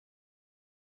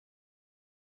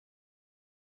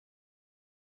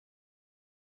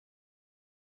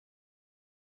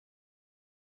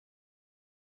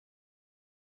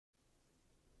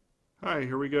Hi,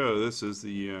 here we go. This is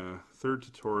the third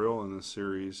tutorial in this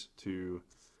series to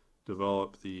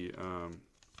develop the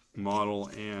model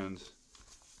and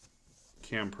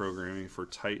CAM programming for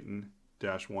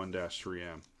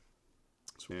TITAN-1-3M.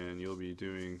 And you'll be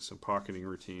doing some pocketing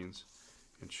routines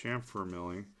and chamfer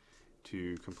milling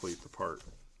to complete the part.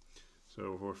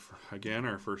 So again,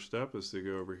 our first step is to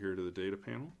go over here to the data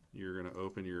panel. You're going to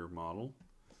open your model,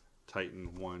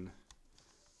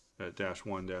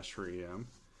 TITAN-1-3M.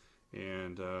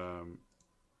 And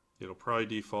it'll probably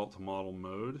default to model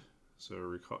mode.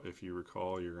 So if you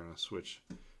recall, you're going to switch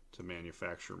to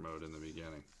manufacturer mode in the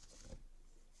beginning.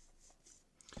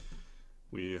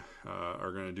 We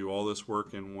are going to do all this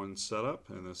work in one setup,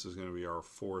 and this is going to be our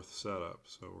fourth setup.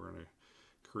 So we're going to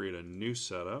create a new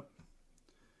setup,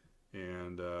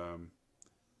 and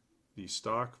the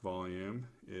stock volume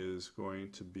is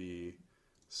going to be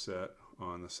set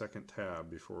on the second tab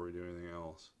before we do anything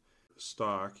else.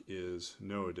 Stock is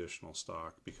no additional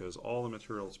stock because all the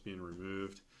material that's being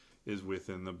removed is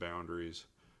within the boundaries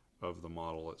of the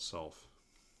model itself.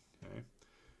 Okay,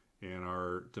 and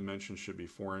our dimension should be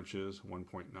 4 inches,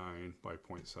 1.9 by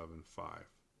 0.75.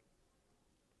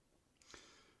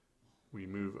 We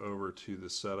move over to the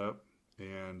setup,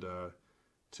 and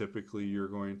typically you're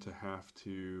going to have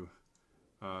to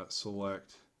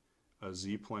select a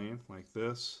Z-plane like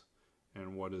this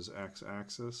and what is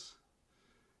X-axis.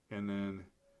 And then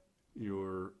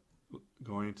you're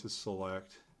going to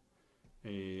select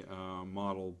a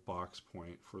model box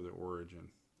point for the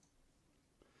origin,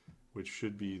 which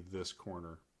should be this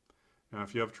corner. Now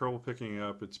if you have trouble picking it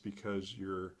up, it's because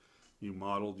you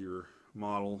modeled your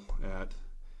model at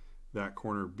that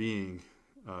corner being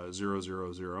 0,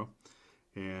 0, 0,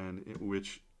 and in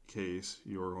which case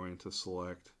you're going to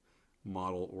select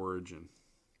model origin.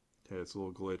 Okay, it's a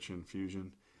little glitch in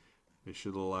Fusion. They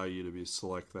should allow you to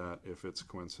select that if it's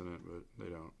coincident, but they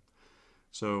don't.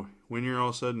 So when you're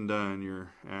all said and done,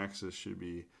 your axis should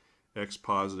be X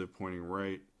positive pointing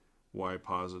right, Y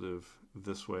positive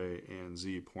this way, and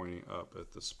Z pointing up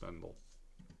at the spindle.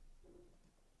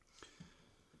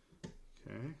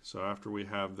 Okay, so after we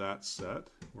have that set,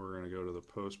 we're going to go to the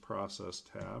post-process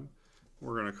tab.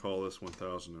 We're going to call this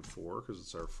 1004 because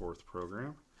it's our fourth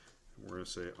program. And we're going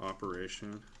to say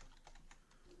operation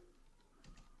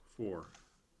 4.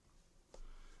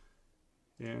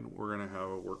 And we're going to have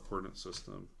a work coordinate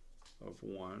system of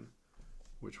 1,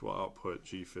 which will output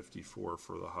G54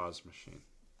 for the Haas machine.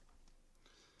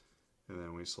 And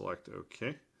then we select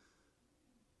OK.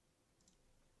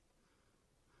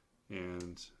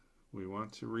 And we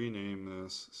want to rename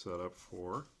this setup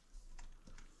 4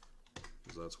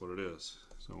 because that's what it is.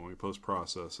 So when we post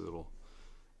process, it'll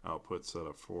output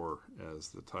setup 4 as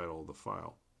the title of the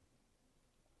file.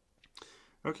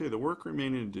 Okay, the work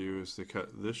remaining to do is to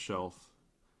cut this shelf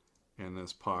and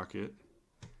this pocket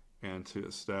and to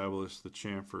establish the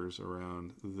chamfers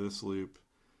around this loop,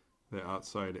 the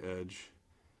outside edge,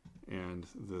 and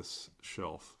this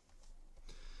shelf.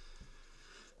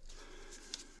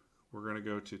 We're going to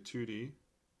go to 2D,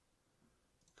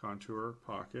 contour,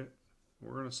 pocket.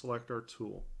 We're going to select our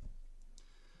tool.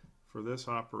 For this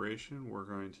operation, we're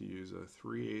going to use a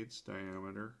 3/8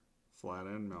 diameter flat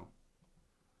end mill.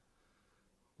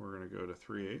 We're going to go to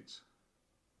 3/8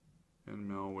 and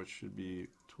mill, which should be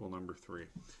tool number 3.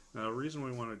 Now the reason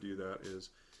we want to do that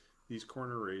is these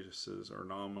corner radiuses are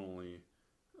nominally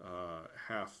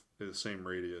half the same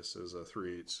radius as a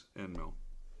 3/8 end mill.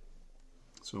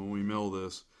 So when we mill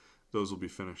this, those will be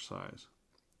finished size.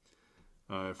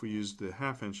 If we used the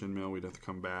 1/2 end mill, we'd have to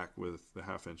come back with the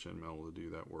 1/2 end mill to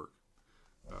do that work,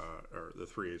 or the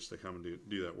 3/8 to come and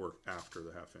do that work after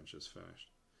the 1/2 is finished.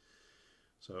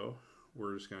 So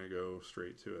we're just going to go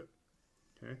straight to it.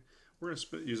 Okay, we're going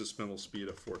to use a spindle speed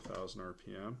of 4,000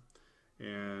 RPM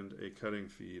and a cutting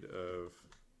feed of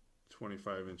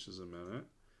 25 inches a minute,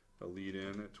 a lead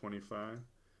in at 25,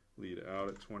 lead out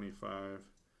at 25,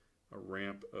 a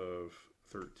ramp of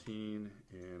 13,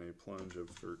 and a plunge of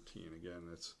 13. Again,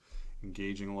 it's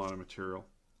engaging a lot of material,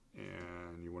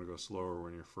 and you want to go slower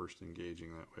when you're first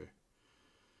engaging that way.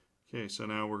 Okay, so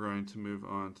now we're going to move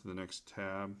on to the next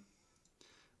tab,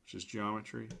 which is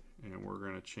geometry, and we're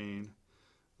going to chain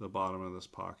the bottom of this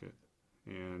pocket.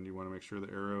 And you want to make sure the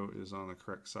arrow is on the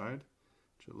correct side,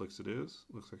 which it looks like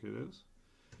it is.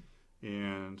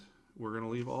 And we're going to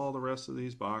leave all the rest of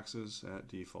these boxes at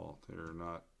default. They're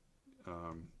not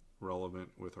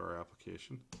relevant with our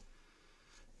application.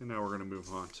 And now we're going to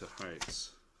move on to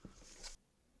heights.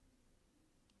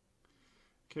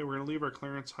 Okay, we're going to leave our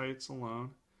clearance heights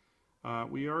alone.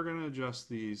 We are going to adjust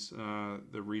these,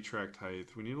 the retract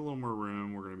height. We need a little more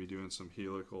room. We're going to be doing some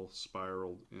helical,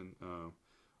 spiraled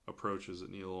approaches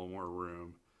that need a little more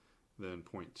room than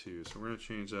 0.2. So we're going to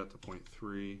change that to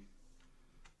 0.3.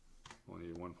 We'll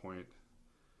need 1 point.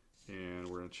 And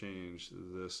we're going to change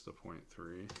this to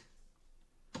 0.3,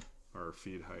 our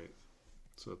feed height,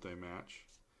 so that they match.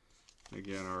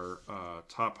 Again, our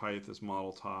top height is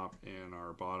model top, and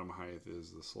our bottom height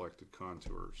is the selected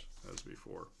contours, as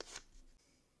before.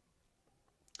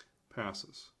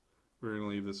 Passes. We're going to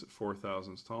leave this at 4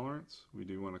 thousandths tolerance. We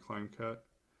do want a climb cut.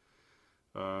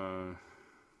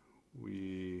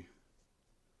 We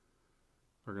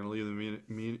are going to leave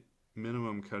the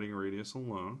minimum cutting radius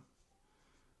alone.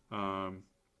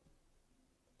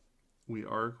 We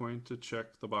are going to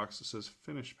check the box that says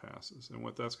finish passes, and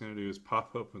what that's going to do is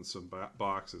pop open some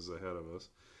boxes ahead of us.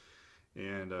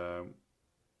 And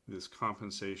this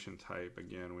compensation type,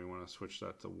 again, we want to switch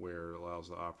that to wear. It allows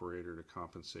the operator to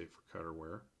compensate for cutter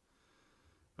wear.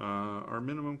 Our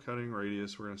minimum cutting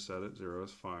radius we're going to set at 0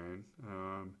 is fine.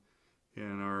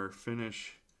 And our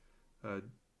finish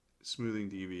smoothing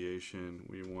deviation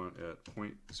we want at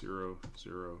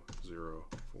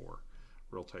 0.0004,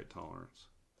 real tight tolerance.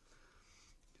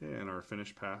 Okay, and our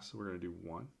finish pass we're going to do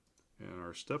 1, and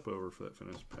our step over for that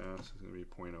finish pass is going to be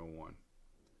 0.01.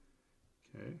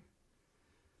 Okay,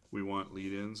 we want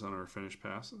lead-ins on our finish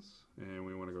passes, and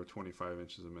we want to go 25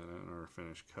 inches a minute on our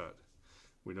finish cut.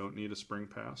 We don't need a spring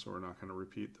pass, so we're not going to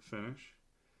repeat the finish.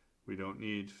 We don't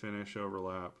need finish,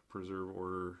 overlap, preserve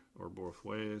order, or both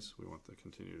ways. We want to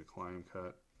continue to climb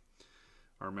cut.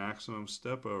 Our maximum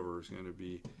step over is going to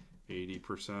be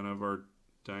 80% of our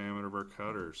diameter of our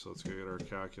cutter. So let's go get our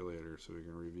calculator so we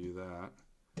can review that.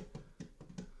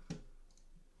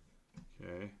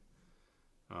 Okay.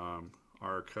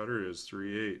 Our cutter is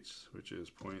 3/8, which is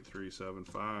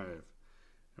 0.375.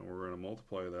 And we're going to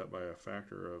multiply that by a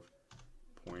factor of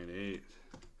 0.8,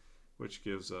 which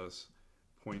gives us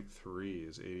 0.3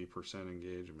 is 80%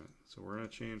 engagement. So we're going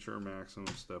to change our maximum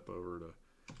step over to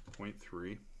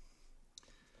 0.3.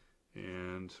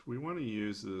 And we want to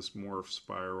use this morph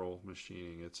spiral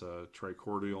machining. It's a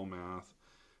tricordial math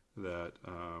that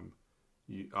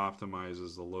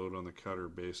optimizes the load on the cutter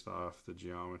based off the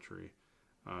geometry.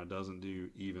 It doesn't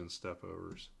do even step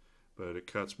overs, but it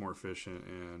cuts more efficient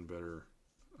and better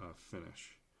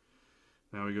finish.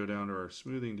 Now we go down to our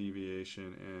smoothing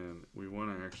deviation, and we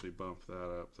want to actually bump that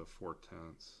up to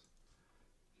 4/10.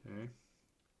 Okay.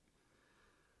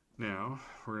 Now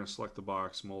we're going to select the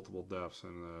box multiple depths,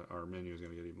 and our menu is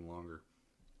going to get even longer.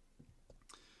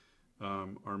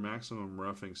 Our maximum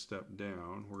roughing step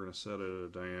down, we're going to set it at a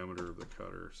diameter of the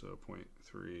cutter, so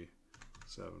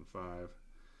 0.375.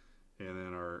 And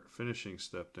then our finishing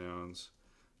step downs,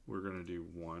 we're going to do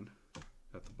 1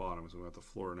 at the bottom, so we want the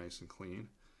floor nice and clean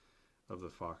of the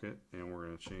pocket, and we're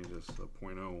going to change this to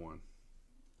 0.01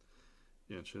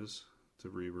 inches to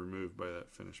be removed by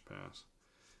that finish pass.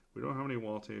 We don't have any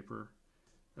wallpaper.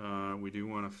 We do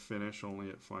want to finish only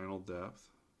at final depth,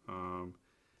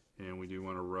 and we do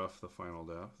want to rough the final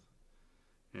depth,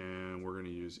 and we're going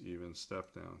to use even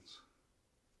step downs.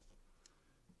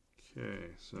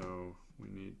 Okay, so we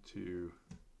need to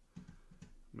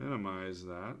minimize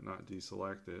that, not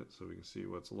deselect it, so we can see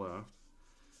what's left.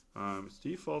 It's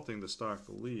defaulting to stock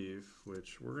to leave,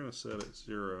 which we're going to set at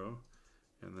 0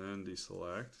 and then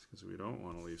deselect because we don't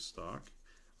want to leave stock.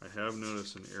 I have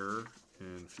noticed an error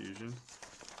in Fusion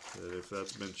that if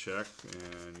that's been checked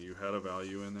and you had a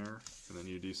value in there and then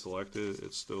you deselect it,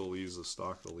 it still leaves the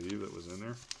stock to leave that was in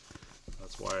there.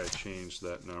 That's why I changed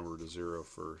that number to 0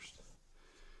 first.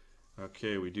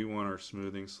 Okay, we do want our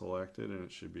smoothing selected, and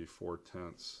it should be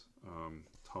 4/10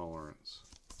 tolerance.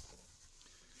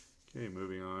 Okay,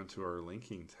 moving on to our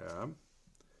linking tab.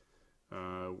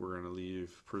 We're going to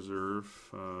leave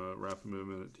preserve rapid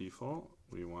movement at default.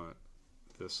 We want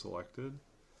this selected.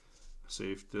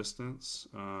 Safe distance,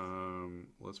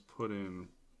 let's put in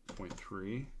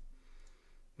 0.3,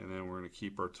 and then we're going to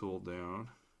keep our tool down.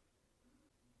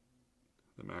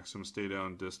 The maximum stay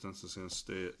down distance is going to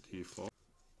stay at default.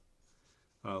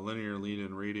 Linear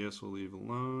lead-in radius we'll leave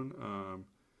alone.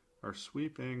 Our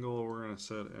sweep angle we're going to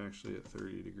set actually at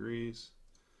 30 degrees.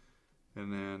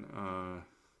 And then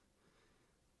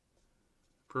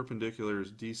perpendicular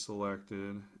is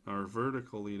deselected. Our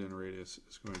vertical lead-in radius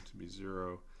is going to be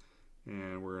 0.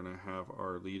 And we're going to have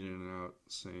our lead-in and out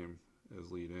same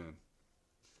as lead-in.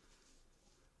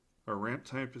 Our ramp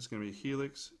type is going to be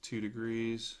helix, 2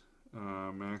 degrees.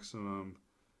 Maximum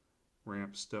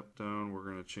ramp step down, we're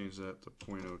going to change that to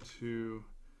 0.02.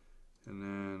 And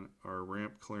then our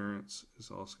ramp clearance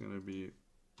is also going to be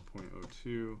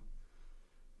 0.02.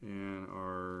 And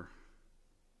our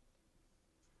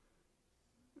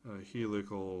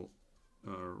helical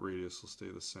radius will stay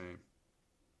the same.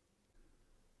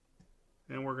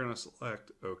 and we're going to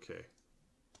select OK.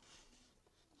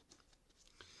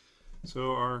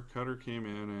 So our cutter came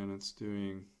in and it's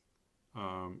doing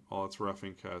all its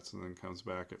roughing cuts, and then comes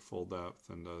back at full depth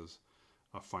and does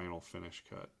a final finish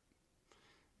cut.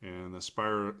 And the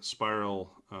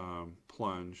spiral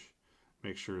plunge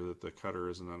makes sure that the cutter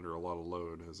isn't under a lot of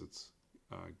load as it's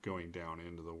going down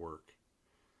into the work.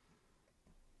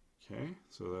 Okay,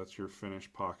 so that's your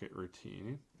finish pocket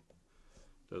routine.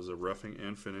 Does the roughing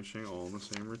and finishing all in the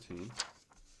same routine.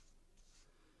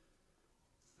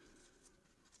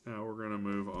 Now we're going to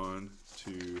move on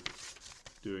to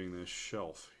doing this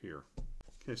shelf here.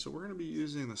 Okay, so we're going to be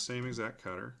using the same exact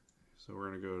cutter. So we're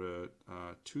going to go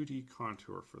to 2D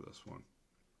contour for this one.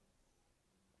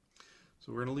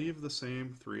 So we're going to leave the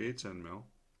same 3/8 end mill,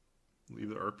 leave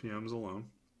the RPMs alone.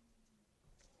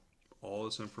 All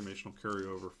this information will carry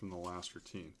over from the last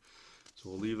routine. So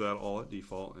we'll leave that all at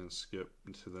default and skip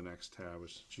into the next tab,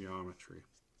 which is geometry.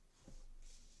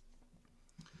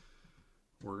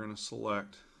 We're going to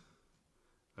select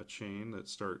a chain that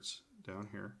starts down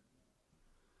here,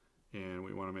 and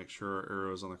we want to make sure our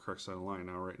arrow is on the correct side of the line.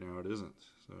 Now right now it isn't,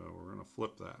 so we're going to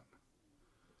flip that.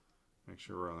 Make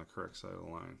sure we're on the correct side of the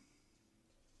line.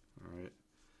 Alright,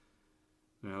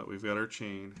 now that we've got our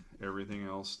chain, everything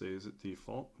else stays at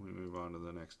default. We move on to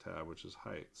the next tab, which is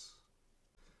heights.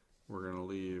 We're going to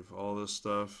leave all this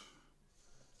stuff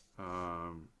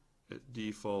at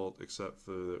default, except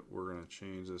for that we're going to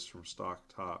change this from stock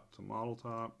top to model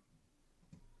top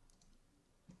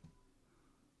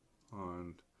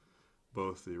on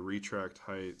both the retract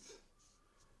height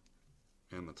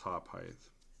and the top height.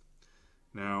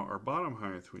 Now our bottom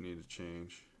height we need to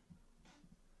change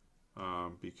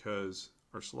because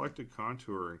our selected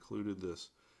contour included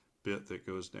this bit that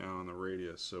goes down the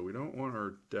radius, so we don't want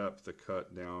our depth to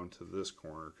cut down to this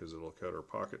corner because it'll cut our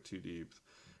pocket too deep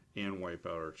and wipe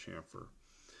out our chamfer.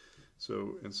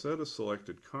 So instead of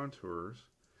selected contours,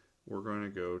 we're going to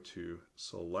go to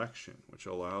selection, which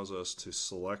allows us to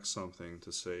select something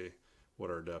to say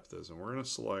what our depth is. And we're going to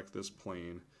select this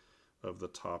plane of the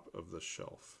top of the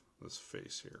shelf, this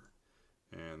face here.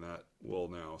 And that will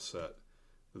now set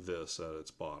this at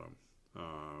its bottom.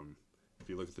 If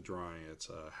you look at the drawing, it's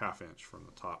a 1/2 inch from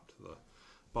the top to the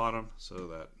bottom, so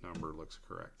that number looks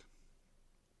correct.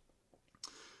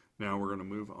 Now we're going to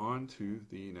move on to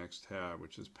the next tab,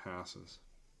 which is passes.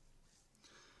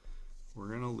 We're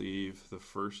going to leave the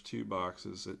first 2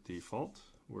 boxes at default.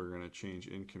 We're going to change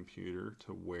in computer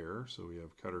to where, so we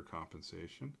have cutter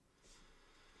compensation.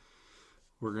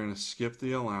 We're going to skip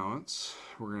the allowance.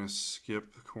 We're going to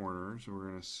skip the corners. We're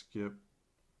going to skip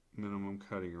minimum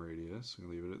cutting radius. We're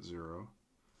going to leave it at 0.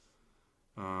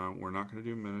 We're not going to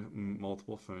do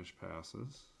multiple finish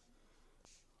passes.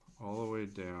 All the way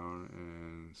down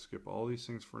and skip all these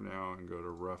things for now and go to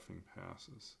roughing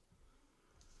passes.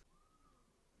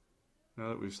 Now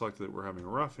that we've selected that we're having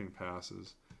roughing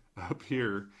passes, up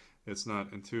here it's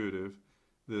not intuitive.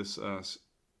 This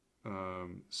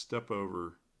step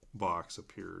over box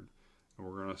appeared, and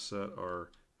we're going to set our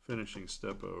finishing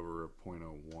step over at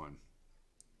 0.01.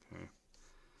 Okay,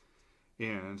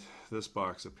 and this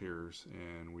box appears,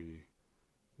 and we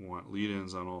want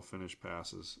lead-ins on all finished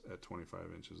passes at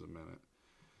 25 inches a minute.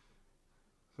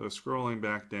 So scrolling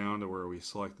back down to where we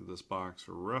selected this box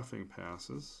for roughing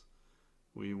passes,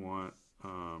 we want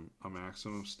a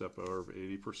maximum step over of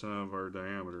 80% of our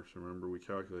diameter. So remember, we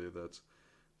calculated that's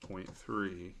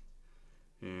 0.3,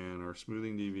 and our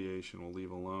smoothing deviation we'll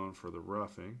leave alone for the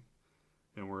roughing,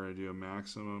 and we're going to do a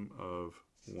maximum of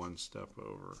 1 step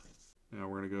over. Now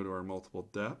we're going to go to our multiple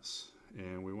depths,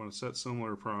 and we want to set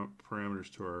similar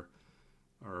parameters to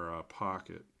our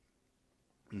pocket.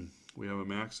 We have a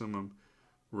maximum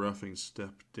roughing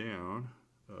step down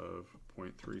of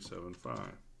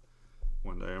 0.375,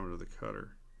 1 diameter of the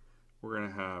cutter. We're going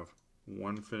to have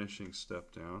 1 finishing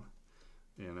step down,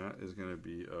 and that is going to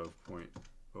be of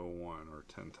 0.01 or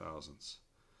 10 thousandths.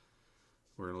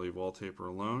 We're going to leave wall taper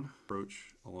alone,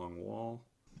 approach along wall.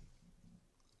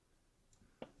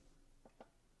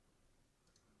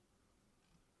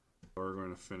 We're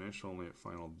going to finish only at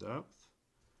final depth,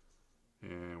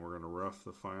 and we're going to rough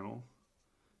the final,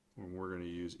 and we're going to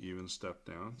use even step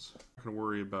downs. I'm not going to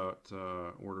worry about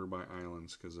order by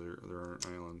islands because there aren't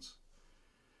islands,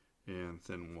 and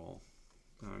thin wall.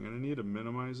 Now I'm going to need to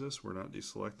minimize this. We're not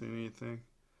deselecting anything,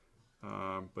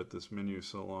 but this menu is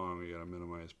so long we got to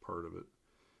minimize part of it.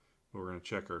 But we're going to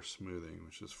check our smoothing,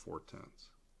 which is 4/10.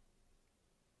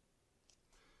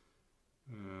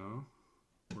 Now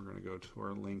we're going to go to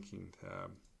our linking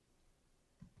tab.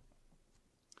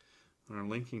 On our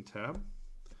linking tab,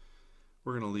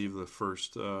 we're going to leave the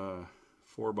first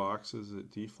 4 boxes at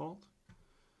default.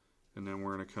 And then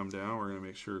we're going to come down, we're going to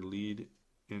make sure lead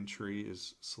entry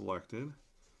is selected,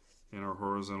 and our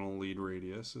horizontal lead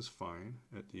radius is fine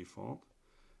at default.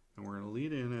 And we're going to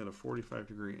lead in at a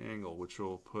 45-degree angle, which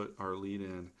will put our lead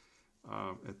in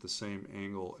at the same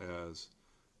angle as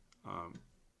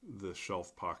the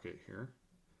shelf pocket here.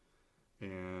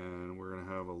 And we're going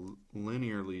to have a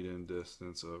linear lead-in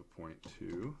distance of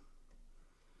 0.2.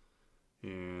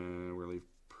 And we're going to leave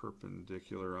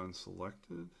perpendicular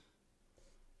unselected.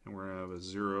 And we're going to have a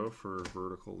 0 for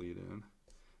vertical lead-in.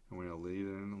 And we're going to lead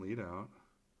in, lead out.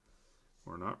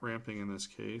 We're not ramping in this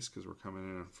case because we're coming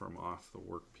in from off the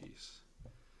workpiece.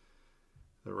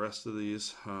 The rest of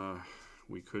these,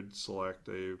 we could select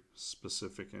a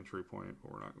specific entry point,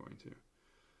 but we're not going to.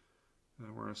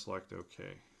 And we're going to select OK.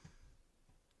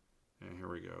 And here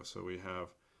we go. So we have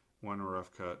one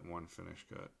rough cut and one finish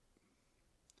cut.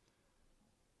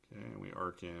 Okay, and we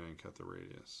arc in and cut the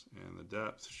radius. And the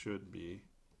depth should be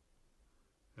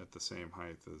at the same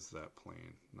height as that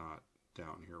plane, not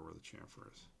down here where the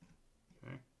chamfer is.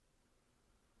 Okay.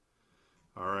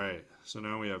 All right, so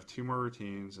now we have two more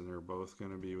routines, and they're both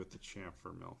going to be with the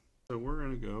chamfer mill. So we're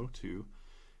going to go to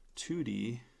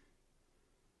 2D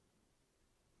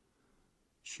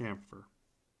chamfer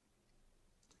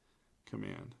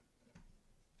command,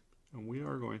 and we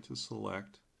are going to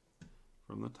select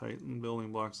from the Titan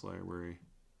building blocks library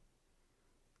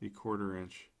the 1/4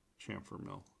 inch chamfer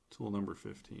mill, tool number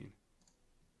 15.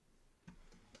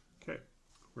 Okay,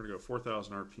 we're going to go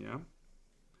 4,000 RPM.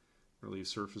 We're going to leave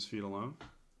surface feet alone,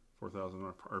 4,000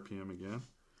 RPM again.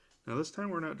 Now this time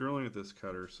we're not drilling at this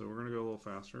cutter, so we're going to go a little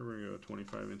faster. We're going to go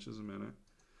 25 inches a minute,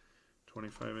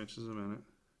 25 inches a minute,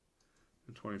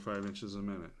 and 25 inches a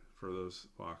minute for those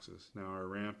boxes. Now our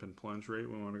ramp and plunge rate,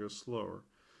 we want to go slower.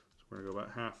 So we're going to go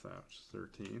about half that, which is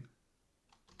 13.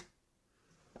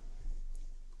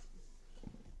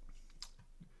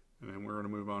 And then we're going to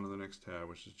move on to the next tab,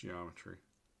 which is geometry.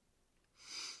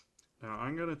 Now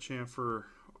I'm going to chamfer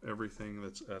everything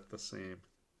that's at the same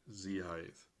Z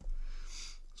height.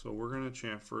 So we're going to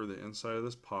chamfer the inside of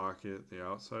this pocket, the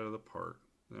outside of the part.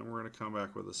 Then we're going to come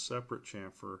back with a separate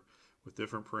chamfer with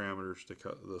different parameters to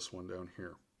cut this one down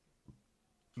here.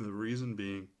 The reason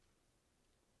being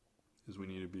is we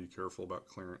need to be careful about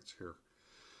clearance here,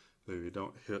 so you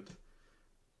don't hit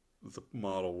the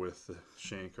model with the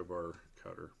shank of our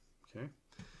cutter. Okay.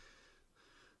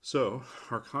 So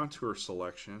our contour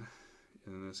selection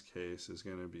in this case is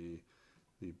going to be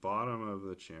the bottom of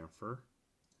the chamfer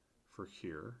for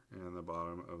here and the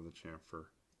bottom of the chamfer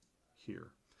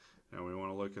here. Now we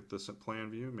want to look at this at plan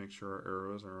view, make sure our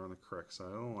arrows are on the correct side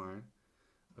of the line,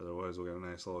 otherwise we'll get a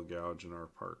nice little gouge in our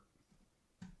part.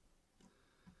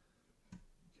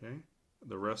 Okay,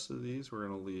 the rest of these we're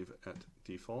going to leave at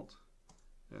default,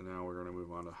 and now we're going to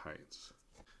move on to heights.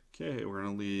 Okay, we're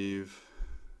going to leave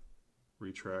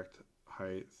retract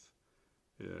height.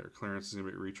 Our clearance is going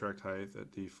to be retract height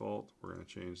at default. We're going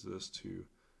to change this to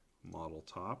model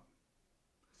top.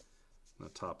 The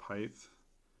top height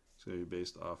is going to be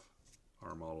based off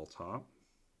our model top.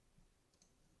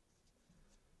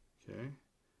 Okay,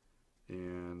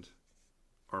 and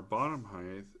our bottom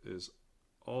height is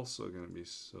also going to be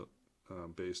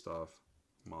based off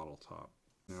model top.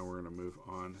 Now we're going to move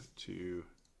on to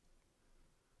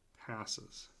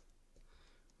passes.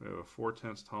 We have a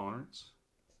 4/10 tolerance.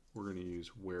 We're going to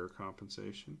use wear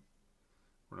compensation.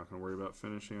 We're not going to worry about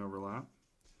finishing overlap.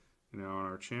 Now on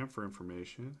our chamfer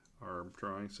information, our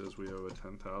drawing says we have a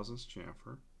 10 thousandths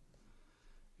chamfer.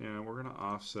 And we're going to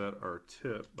offset our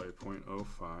tip by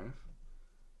 0.05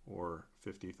 or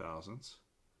 50 thousandths.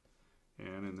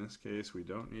 And in this case, we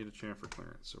don't need a chamfer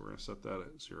clearance, so we're going to set that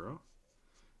at 0.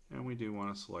 And we do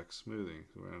want to select smoothing,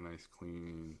 so we want a nice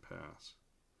clean pass.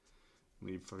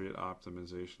 Leave fit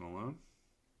optimization alone.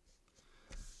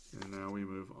 And now we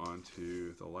move on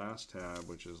to the last tab,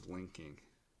 which is linking.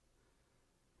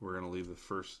 We're going to leave the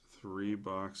first 3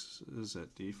 boxes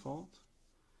at default.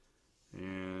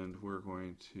 And we're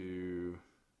going to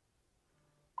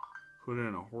put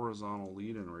in a horizontal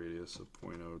lead-in radius of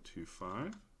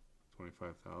 0.025,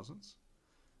 25 thousandths.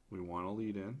 We want to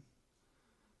lead in.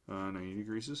 90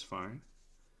 degrees is fine.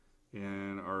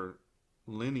 And our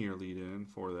linear lead-in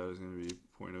for that is going to be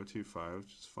 0.025,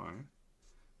 which is fine.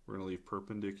 We're going to leave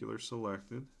perpendicular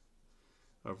selected,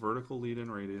 a vertical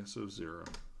lead-in radius of 0.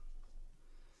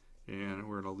 And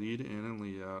we're going to lead in and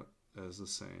lead out as the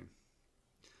same.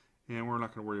 And we're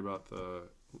not going to worry about the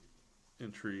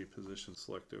entry position.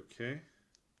 Select OK.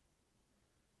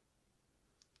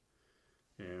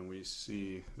 And we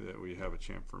see that we have a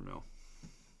chamfer mill.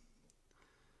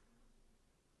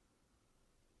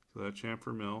 So that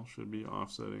chamfer mill should be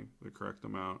offsetting the correct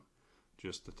amount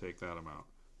just to take that amount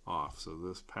off. So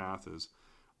this path is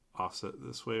offset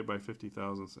this way by 50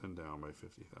 thousandths and down by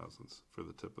 50 thousandths for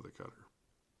the tip of the cutter.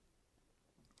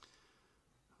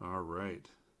 All right.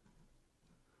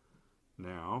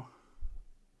 Now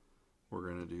we're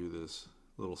going to do this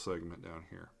little segment down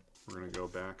here. We're going to go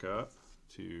back up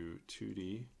to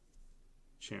 2D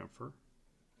chamfer.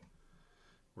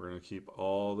 We're going to keep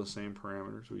all the same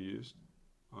parameters we used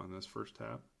on this first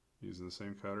tab, using the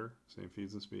same cutter, same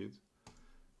feeds and speeds.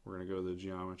 We're going to go to the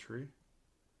geometry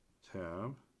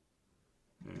tab,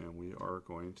 and we are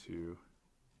going to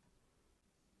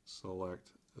select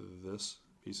this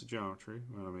piece of geometry.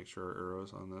 I'm going to make sure our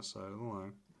arrow's on this side of the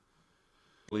line.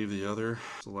 Leave the other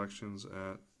selections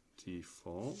at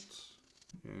default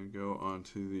and go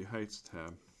onto the heights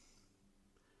tab.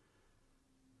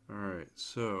 Alright,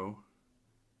 so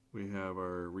we have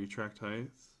our retract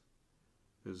height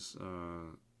is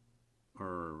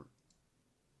our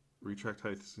retract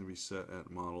height is going to be set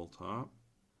at model top.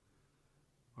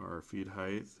 Our feed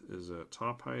height is at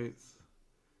top height.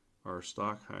 Our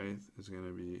stock height is going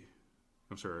to be,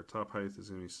 our top height is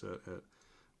going to be set at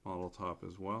model top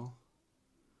as well.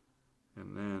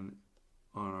 And then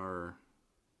on our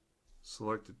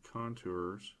selected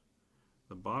contours,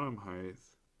 the bottom height,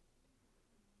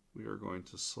 we are going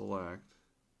to select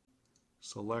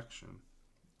selection,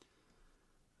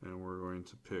 and we're going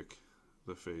to pick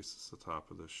the face that's the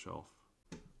top of this shelf.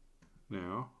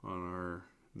 Now on our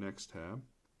next tab,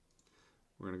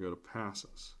 we're going to go to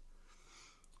passes,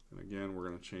 and again we're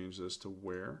going to change this to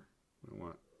where we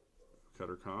want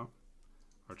cutter comp.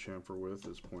 Our chamfer width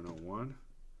is 0.01.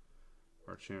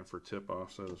 Our chamfer tip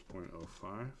offset is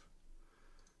 0.05,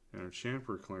 and our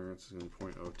chamfer clearance is in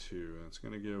 0.02, and it's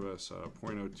going to give us a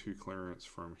 0.02 clearance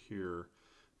from here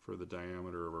for the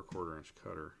diameter of our 1/4 inch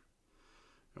cutter.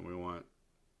 And we want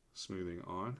smoothing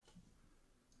on.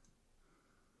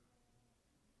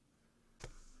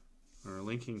 On our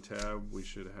linking tab, we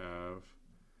should have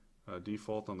a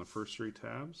default on the first 3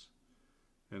 tabs,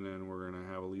 and then we're going to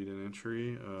have a lead-in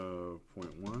entry of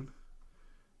 0.1.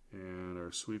 and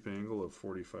our sweep angle of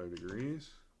 45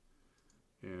 degrees,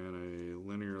 and a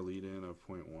linear lead-in of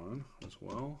 0.1 as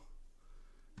well.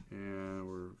 And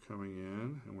we're coming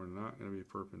in, and we're not going to be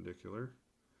perpendicular,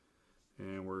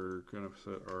 and we're going to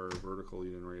set our vertical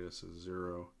lead-in radius as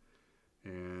 0,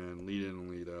 and lead-in and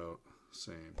lead-out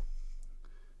same.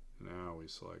 Now we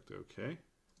select OK,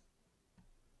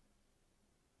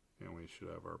 and we should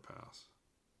have our pass.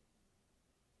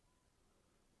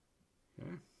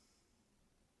 Okay.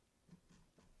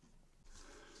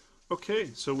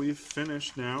 Okay, so we've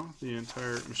finished now the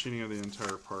entire machining of the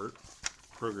entire part,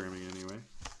 programming anyway.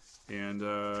 And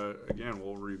again,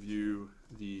 we'll review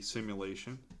the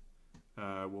simulation.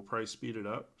 We'll probably speed it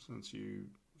up since you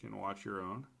can watch your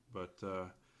own, but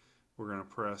we're going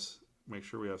to make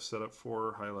sure we have setup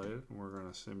 4 highlighted, and we're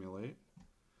going to simulate.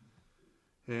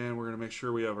 And we're going to make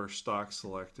sure we have our stock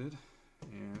selected,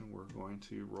 and we're going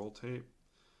to roll tape.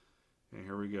 And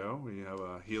here we go. We have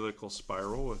a helical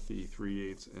spiral with the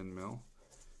 3/8 end mill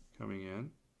coming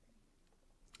in.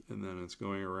 And then it's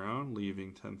going around,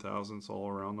 leaving 10 thousandths all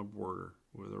around the border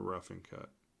with a roughing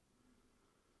cut.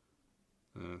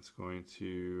 And it's going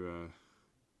to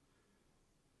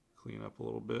clean up a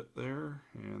little bit there,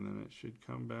 and then it should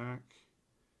come back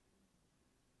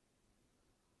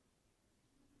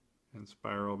and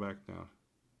spiral back down.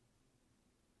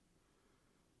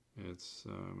 It's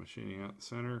machining out the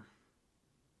center,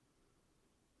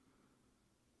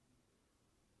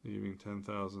 leaving 10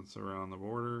 thousandths around the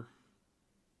border.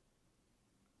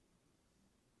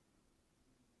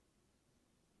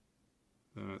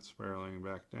 Then it's spiraling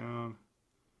back down.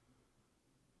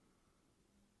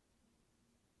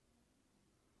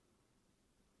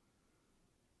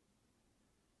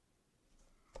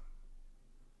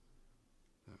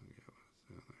 Then we get what's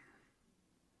in there.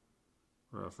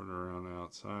 Roughing around the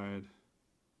outside.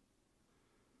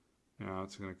 Now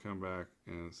it's going to come back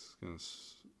and it's going to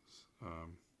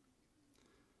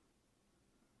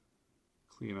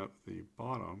clean up the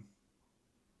bottom.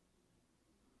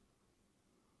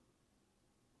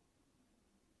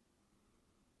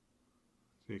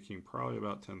 Taking probably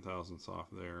about 10 thousandths off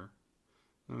there.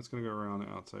 Then it's going to go around the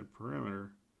outside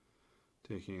perimeter,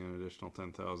 taking an additional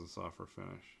 10 thousandths off for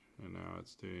finish. And now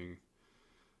it's doing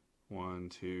 1,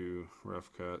 2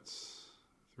 rough cuts,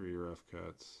 3 rough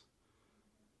cuts,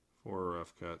 4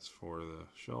 rough cuts for the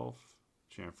shelf.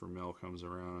 Chamfer mill comes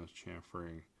around, it's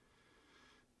chamfering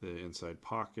the inside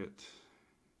pocket,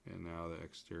 and now the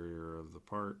exterior of the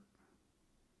part.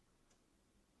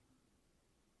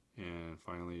 And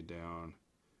finally down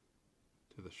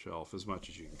to the shelf, as much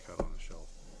as you can cut on the shelf.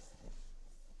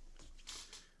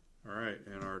 Alright,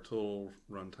 and our total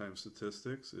runtime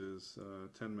statistics is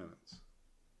 10 minutes.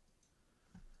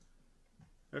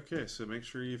 Okay, so make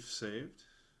sure you've saved.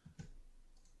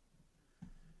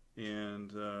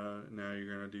 And now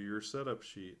you're going to do your setup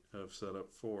sheet of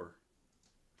setup 4.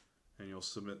 And you'll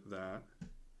submit that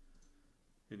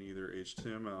in either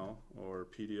HTML or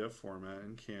PDF format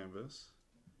in Canvas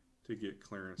to get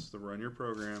clearance to run your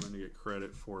program and to get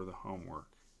credit for the homework.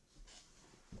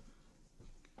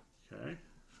 Okay,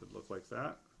 should look like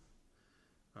that.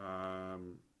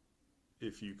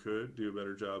 If you could do a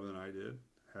better job than I did,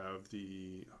 have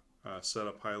the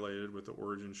setup highlighted with the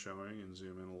origin showing and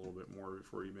zoom in a little bit more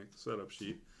before you make the setup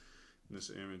sheet. And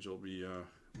this image will be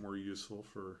more useful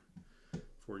for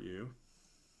you.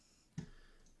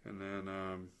 And then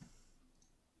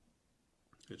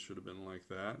it should have been like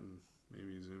that, and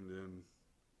maybe zoomed in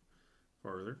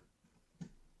farther.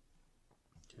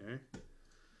 Okay.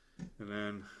 And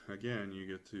then again, you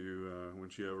get to,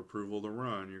 once you have approval to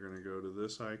run, you're going to go to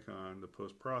this icon, the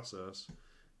post-process,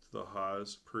 to the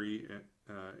Haas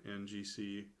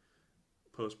pre-NGC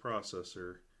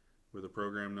post-processor with a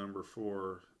program number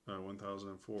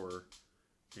 1004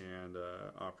 and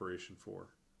operation 4.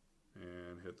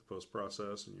 And hit the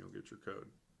post-process and you'll get your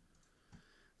code.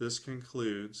 This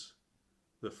concludes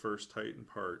the first Titan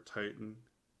part,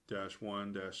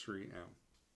 Titan-1-3M.